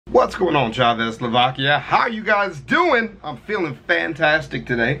What's going on, ChavezzSlovakia? How are you guys doing? I'm feeling fantastic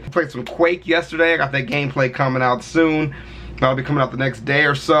today. I played some Quake yesterday. I got that gameplay coming out soon. That'll be coming out the next day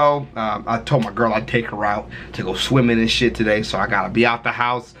or so. I told my girl I'd take her out to go swimming and shit today, so I gotta be out the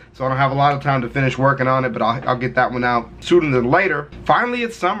house. So I don't have a lot of time to finish working on it, but I'll get that one out sooner than later. Finally,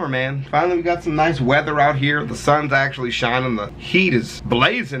 it's summer, man. Finally, we got some nice weather out here. The sun's actually shining. The heat is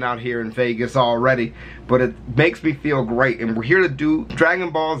blazing out here in Vegas already, but it makes me feel great. And we're here to do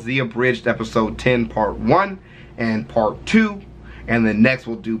Dragon Ball Z Abridged Episode 10 Part 1 and Part 2. And then next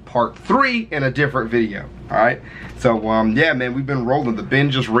we'll do Part 3 in a different video. Alright, so yeah, man, we've been rolling. The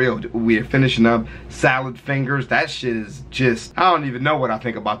binge is real. We're finishing up Salad Fingers. That shit is just, I don't even know what I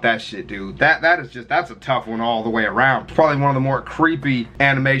think about that shit, dude. That's a tough one all the way around. Probably one of the more creepy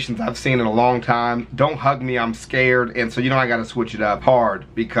animations I've seen in a long time. Don't hug me, I'm scared. And so, you know, I gotta switch it up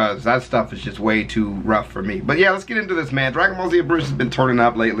hard because that stuff is just way too rough for me. But yeah, let's get into this, man. Dragon Ball Z Abridged has been turning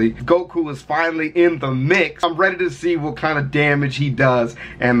up lately. Goku is finally in the mix. I'm ready to see what kind of damage he does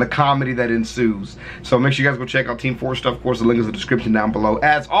and the comedy that ensues. So make sure you guys go check out Team 4 stuff. Of course, the link is in the description down below,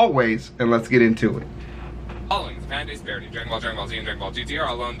 as always, and let's get into it. Following is Fan Days parody. Dragon Ball, Dragon Ball Z, and Dragon Ball GT are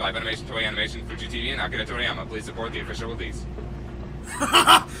all owned by Venimation Toei Animation, Fuji TV, and Akira Toriyama. Please support the official release.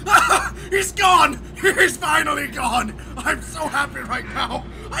 He's gone! He's finally gone! I'm so happy right now.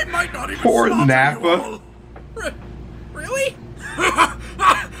 I might not even Poor slaughter Nappa. you all. Really?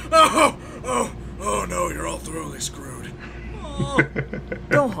 Oh no, you're all thoroughly screwed.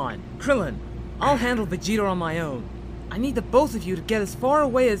 Gohan, Krillin, I'll handle Vegeta on my own. I need the both of you to get as far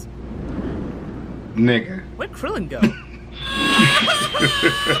away as... Nigga. Where'd Krillin go?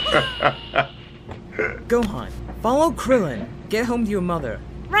 Gohan, follow Krillin. Get home to your mother.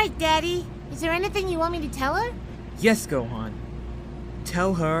 Right, Daddy. Is there anything you want me to tell her? Yes, Gohan.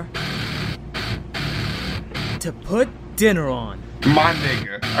 Tell her to put dinner on. My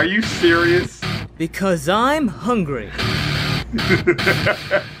nigga, are you serious? Because I'm hungry. Shit.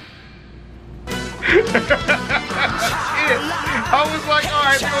 I was like,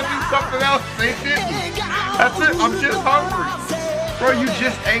 alright, they're gonna do something else. They didn't. That's it, I'm just hungry. Bro, you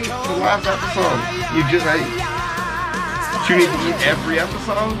just ate the last episode. You just ate. You need to eat every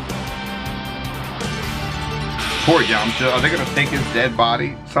episode? Poor Yamcha. Are they gonna take his dead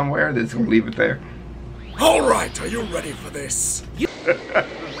body somewhere? They're just gonna leave it there. Alright, are you ready for this?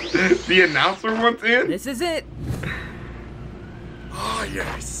 The announcer wants in? This is it. Ah,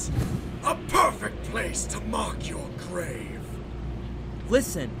 yes. A perfect place to mark your grave.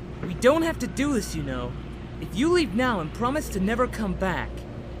 Listen, we don't have to do this, you know. If you leave now and promise to never come back,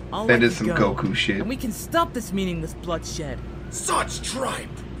 I'll let you That is some go. Goku shit. And we can stop this meaningless bloodshed. Such tripe!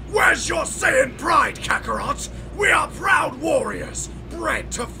 Where's your Saiyan pride, Kakarot? We are proud warriors,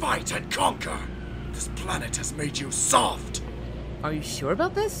 bred to fight and conquer. This planet has made you soft. Are you sure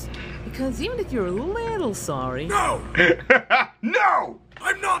about this? Because even if you're a little sorry... No! No!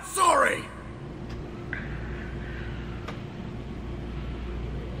 I'm not sorry!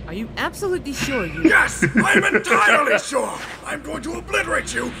 Are you absolutely sure you... Yes! I'm entirely sure! I'm going to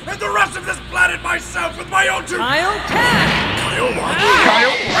obliterate you and the rest of this planet myself with my own two... Kyle can! Kyle what?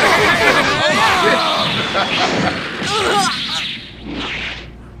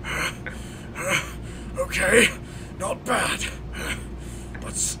 Okay, not bad.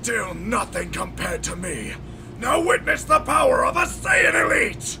 But still nothing compared to me. Now witness the power of a Saiyan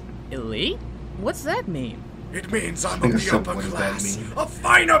elite! Elite? What's that mean? It means I'm think of it's the simple. upper What does that class, mean? a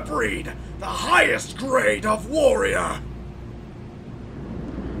finer breed, the highest grade of warrior.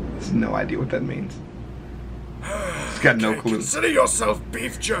 There's no idea what that means. He's got no clue. Consider yourself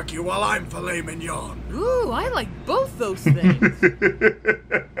beef jerky while I'm filet mignon. Ooh, I like both those things.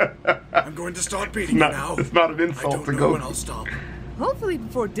 I'm going to start beating you now. It's not an I insult don't to know when Goku. I'll stop. Hopefully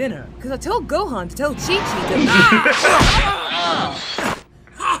before dinner, because I told Gohan to tell Chi-Chi to...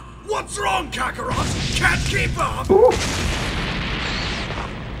 Ha! What's wrong, Kakarot? Can't keep up! Ooh.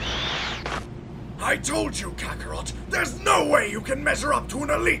 I told you, Kakarot, there's no way you can measure up to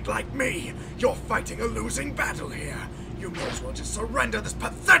an elite like me. You're fighting a losing battle here. You may as well just surrender this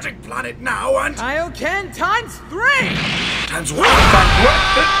pathetic planet now and... Kaioken times 3! Times what?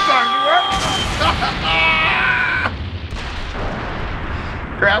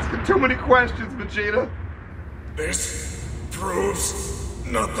 You're asking too many questions, Vegeta. This proves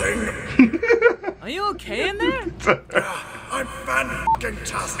nothing. Are you okay in there? I'm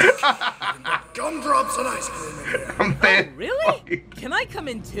fan-tastic. Gumdrops and ice cream in here. I'm fan. Really? Can I come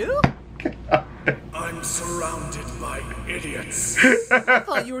in too? I'm surrounded by idiots. I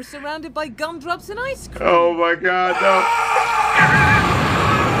thought you were surrounded by gumdrops and ice cream. Oh my god, no.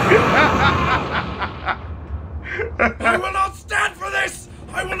 I will not stand for this!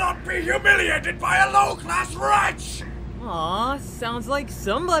 I I will not be humiliated by a low-class wretch! Aw, sounds like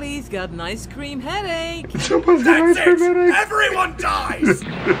somebody's got an ice cream headache. Someone's got That's ice cream it! headache. Everyone dies!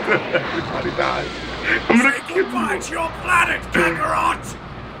 Everybody dies. I'm gonna Say goodbye to your planet, Kakarot!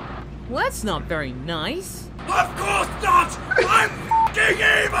 Well, that's not very nice. Of course not! I'm f***ing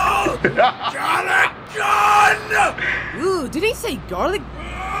evil! Garlic gun! Ooh, did he say garlic?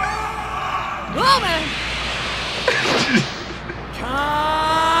 Oh, man!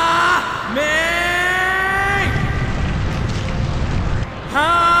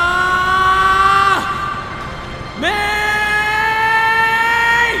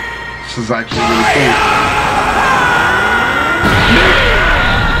 This is actually really cool.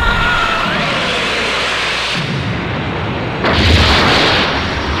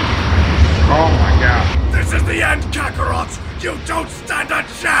 Oh my god. This is the end, Kakarot! You don't stand a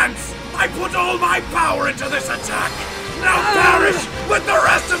chance! I put all my power into this attack! Now perish with the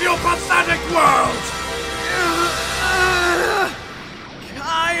rest of your pathetic world!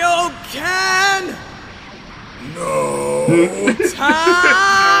 Kaioken! No!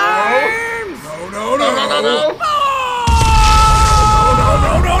 Times! No! No.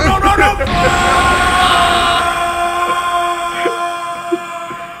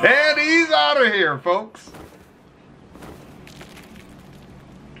 And he's out of here, folks.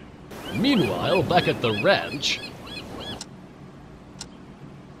 Meanwhile, back at the ranch...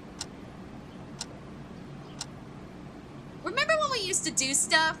 Remember when we used to do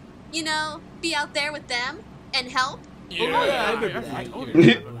stuff? You know, be out there with them and help? And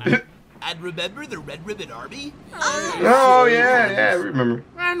remember the Red Ribbon Army? Oh yeah, I remember.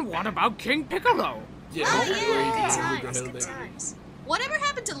 And what about King Piccolo? Good times. Whatever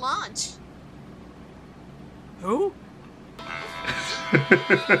happened to launch? Who?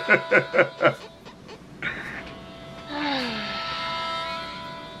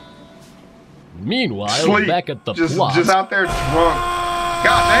 Meanwhile, Sleep. back at the just plot... out there drunk.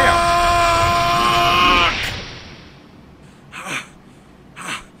 Goddamn.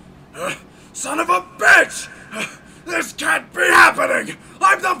 Son of a bitch! This can't be happening!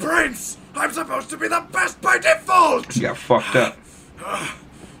 I'm the prince! I'm supposed to be the best by default! You got fucked up.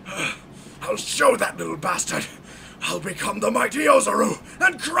 I'll show that little bastard! I'll become the mighty Ozaru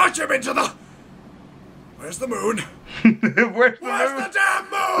and crush him into the... Where's the moon? Where's Where's the the damn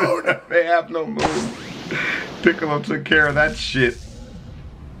moon? moon? They have no moon. Piccolo took care of that shit.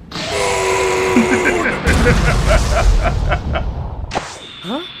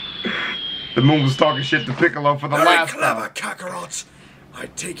 Huh? The moon was talking shit to Piccolo for the Very last clever, time. Kakarot.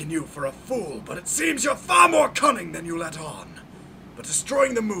 I'd taken you for a fool, but it seems you're far more cunning than you let on. But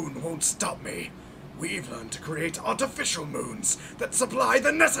destroying the moon won't stop me. We've learned to create artificial moons that supply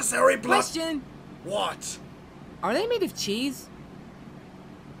the necessary blood... Question! What? Are they made of cheese?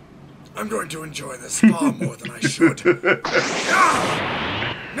 I'm going to enjoy this far more than I should.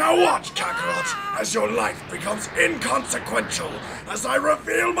 Now watch, Kakarot, as your life becomes inconsequential as I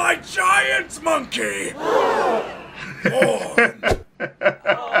reveal my giant monkey! Born.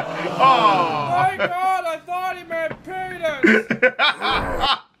 My God, I thought he meant penis!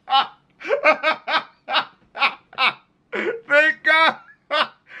 Thank God.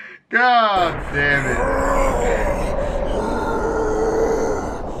 God damn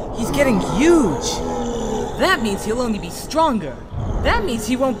it. He's getting huge. That means he'll only be stronger. That means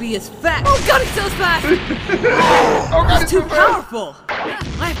he won't be as fast. Oh God, he's so fast! Oh God, He's too so fast. powerful.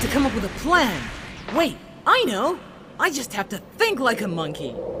 I have to come up with a plan. Wait, I know. I just have to think like a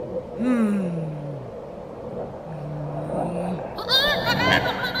monkey.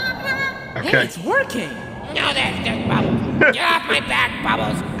 Hey, Okay. it's working. No, that's just Bubbles. Get off my back,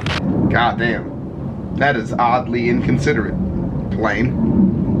 Bubbles. God damn. That is oddly inconsiderate. Plain.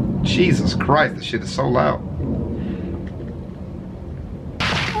 Jesus Christ, this shit is so loud.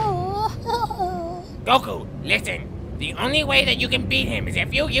 Goku, listen. The only way that you can beat him is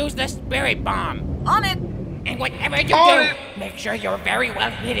if you use the Spirit Bomb. On it. And whatever you On do, it. make sure you're very well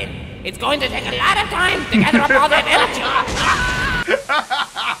hidden. It's going to take a lot of time to gather up all that energy.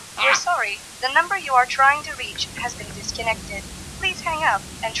 We're sorry. The number you are trying to reach has been disconnected. Please hang up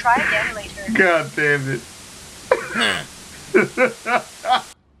and try again later. God damn it.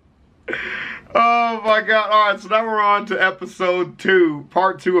 Oh my God. Alright, so now we're on to episode 2,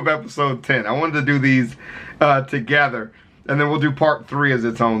 part 2 of episode 10. I wanted to do these together, and then we'll do part 3 as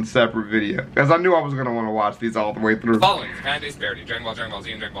its own separate video, as I knew I was going to want to watch these all the way through. Following is Fan Disparity. Dragon Ball, Dragon Ball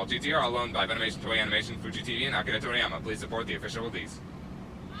Z, and Dragon Ball GT are all owned by Venimation, Toei Animation, Fuji TV, and Akira Toriyama. Please support the official release.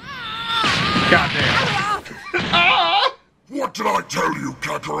 God damn. What did I tell you,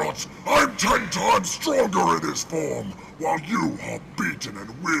 Kakarot? I'm 10 times stronger in this form, while you are beaten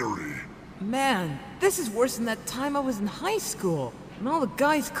and weary. Man, this is worse than that time I was in high school. And all the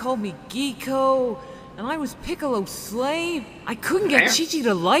guys called me Geeko, and I was Piccolo's slave. I couldn't get Chi-Chi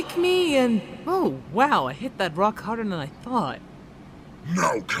to like me, and... Oh, wow, I hit that rock harder than I thought.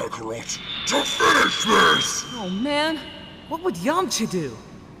 Now, Kakarot, to finish this! Oh, man. What would Yamcha do?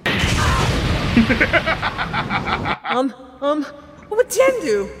 What would Jen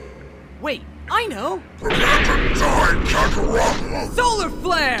do? Wait, I know! Prepare to die, Kakarot! Solar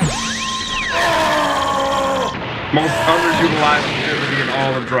Flare! Most underutilized ability in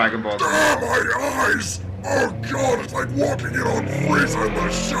all of Dragon Ball Z. Ah, my eyes! Oh god, it's like walking in on Frieza in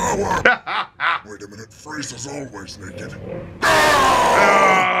the shower! Wait a minute, Frieza's always naked.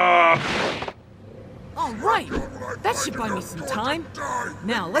 Alright, that should buy me some time.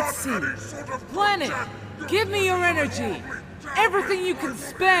 Now, let's see. Planet, give me your energy. Everything you can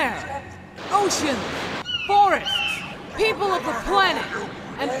spare. Oceans, forests, people of the planet,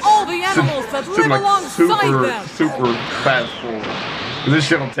 and all the animals that live like alongside them. Super fast forward. This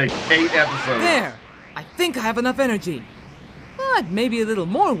shit'll take 8 episodes. There, I think I have enough energy. But maybe a little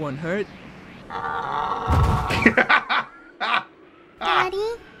more won't hurt.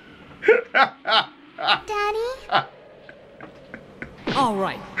 Daddy? Daddy?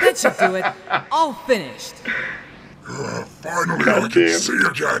 Alright, that should do it. All finished. Finally, I can see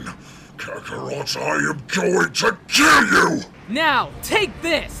again. Kakarot, I am going to kill you! Now, take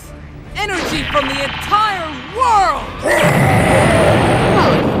this! Energy from the entire world!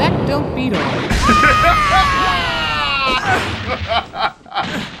 Well, if that don't beat all.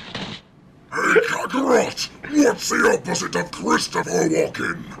 Hey, Kakarot! What's the opposite of Christopher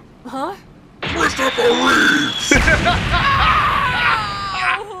Walken? Huh? Christopher Reeves!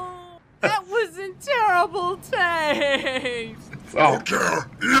 Oh, that was in terrible taste! Don't care,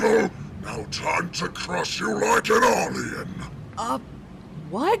 evil! Now time to crush you like an alien!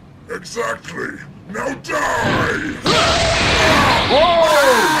 What? Exactly! Now die!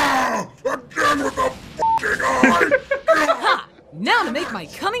 Whoa! Again with the fucking eye! Ha! Now to make my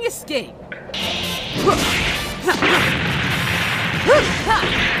cunning escape!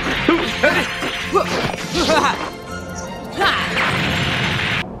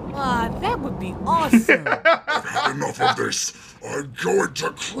 That would be awesome! I've had enough of this! I'm going to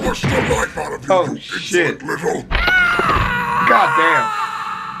crush the life out of you, Oh, you shit. insolent little... Goddamn.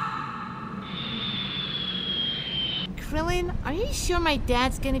 Krillin, are you sure my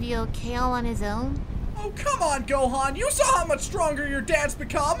dad's gonna be okay all on his own? Oh, come on, Gohan. You saw how much stronger your dad's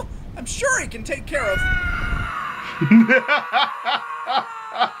become. I'm sure he can take care of...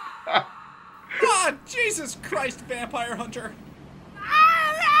 Ah, Jesus Christ, Vampire Hunter.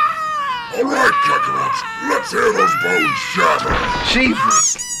 Alright, Kakarot, let's hear those bones shatter!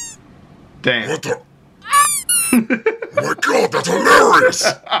 Jesus. Damn. What the... Oh my god, that's hilarious!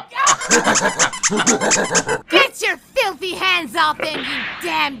 Get your filthy hands off them, you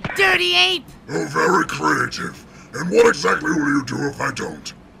damn dirty ape! Oh, very creative. And what exactly will you do if I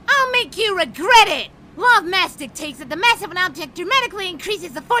don't? I'll make you regret it! Law of mass dictates that the mass of an object dramatically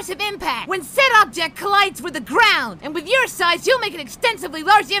increases the force of impact when said object collides with the ground, and with your size, you'll make an extensively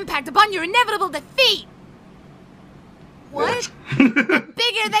large impact upon your inevitable defeat! What? The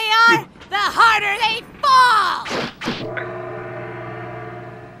bigger they are, the harder they fall!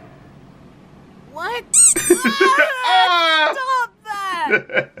 What? Stop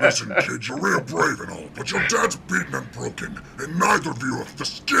that! Listen, kid, you're real brave and all, but your dad's beaten and broken, and neither of you have the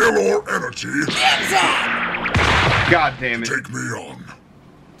skill or energy... God damn it. ...take me on.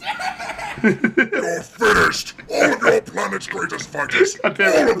 You're finished! All of your planet's greatest fighters, all of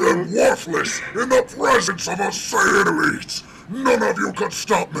them worthless, in the presence of a Saiyan elite! None of you could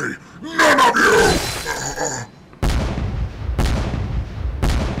stop me! None of you!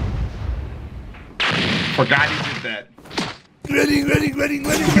 Forgot he did that. Ready! Forgot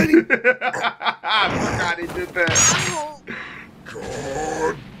he did that.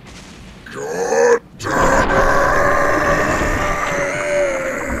 God damn it!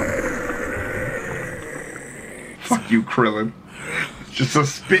 Fuck you, Krillin. Just a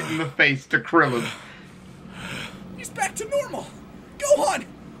spit in the face to Krillin. He's back to normal. Gohan,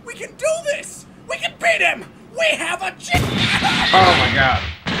 we can do this. We can beat him. We have a chance. Oh my god.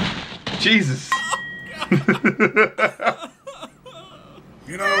 Jesus.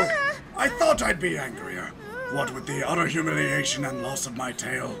 You know, I thought I'd be angrier. What with the utter humiliation and loss of my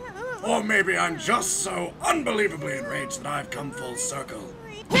tail. Or maybe I'm just so unbelievably enraged that I've come full circle.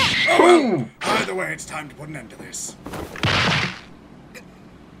 Oh well, either way, it's time to put an end to this.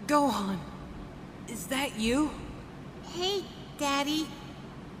 Gohan, is that you? Hey, Daddy.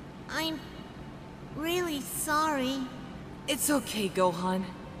 I'm really sorry. It's okay, Gohan.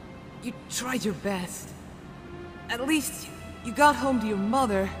 You tried your best. At least you got home to your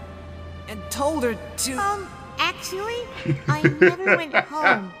mother and told her to... Actually, I never went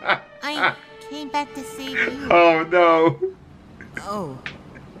home. I came back to save you. Oh, no. Oh.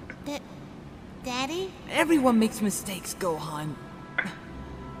 Daddy? Everyone makes mistakes, Gohan.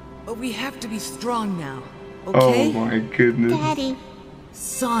 But we have to be strong now, okay? Oh, my goodness. Daddy.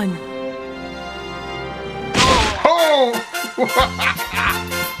 Son. Oh!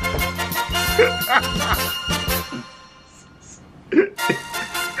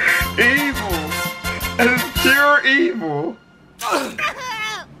 Evil. That is pure evil.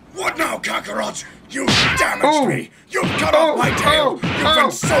 What now, Kakarot? You damaged me! You've cut off my tail! You've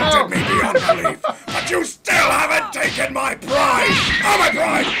insulted me beyond belief! But you still haven't taken my pride! Oh, my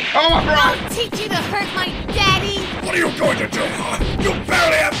pride! Oh, my pride! I'll teach you to hurt my daddy! What are you going to do, huh? You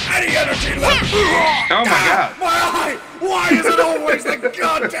barely have any energy left! Oh, my God. My eye! Why is it always the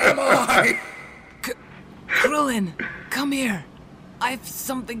goddamn eye? Krillin, come here. I have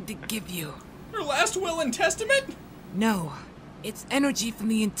something to give you. Your last will and testament? No, it's energy from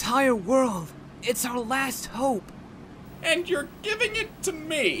the entire world. It's our last hope. And you're giving it to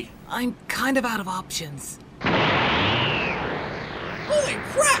me. I'm kind of out of options. Holy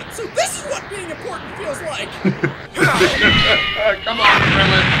crap! So this is what being important feels like! Come on,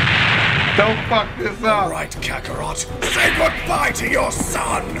 Krillin. Don't fuck this up. All right, Kakarot. Say goodbye to your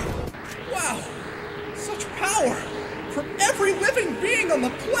son! Wow! Such power! From every living being on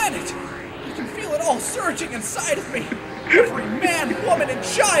the planet! I can feel it all surging inside of me! Every man, woman, and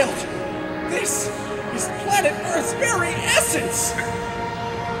child! This is planet Earth's very essence!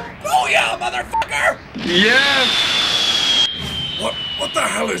 Booyah, motherfucker! Yes! What the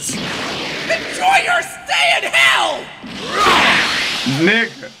hell is... Enjoy your stay in hell!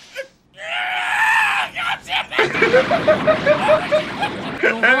 Nigga.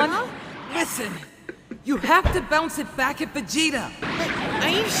 Gohan, listen. You have to bounce it back at Vegeta. But are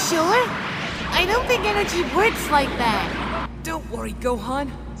you sure? I don't think energy works like that. Don't worry,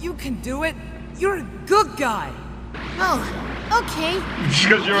 Gohan. You can do it. You're a good guy. Oh, okay.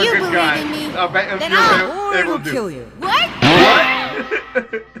 Because you're You a good guy. believe in me. Then Or it'll kill you. What?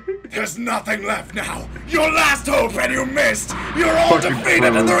 There's nothing left now. Your last hope, and you missed. You're all Fucking defeated,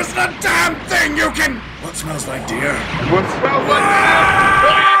 Krillin. and there isn't a damn thing you can... What smells like deer? What smells like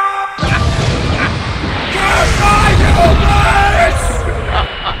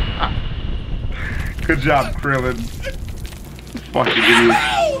Good job, Krillin. Fucking idiot.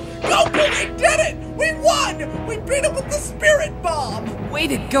 Goku, we did it! We won! We beat him with the spirit bomb! Way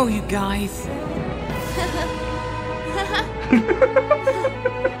to go, you guys.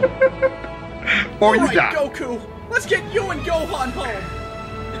 Or you Alright, die. Goku, let's get you and Gohan home.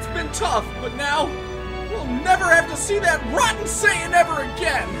 It's been tough, but now we'll never have to see that rotten Saiyan ever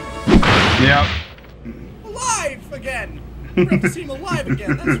again. Yep. Alive again. We're going to see him alive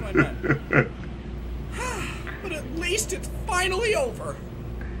again, that's what I meant. But at least it's finally over.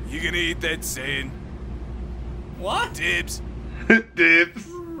 You gonna eat that Saiyan? What? Dibs. Dibs.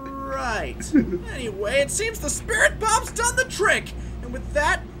 Right. Anyway, it seems the spirit bomb's done the trick. And with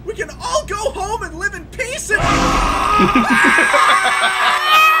that, we can all go home and live in peace and...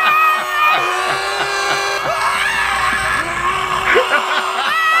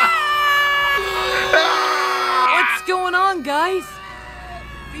 What's going on, guys?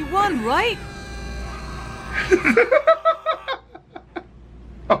 We won, right?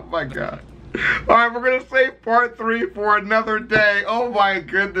 Oh my God. Alright, we're gonna save part 3 for another day. Oh my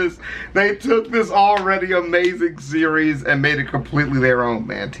goodness. They took this already amazing series and made it completely their own,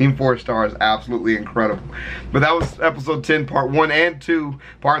 man. Team 4 Star is absolutely incredible. But that was episode 10, part 1 and 2.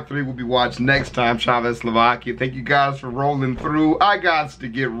 Part 3 will be watched next time, ChavezzSlovakia. Thank you guys for rolling through. I got to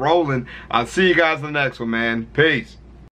get rolling. I'll see you guys in the next one, man. Peace.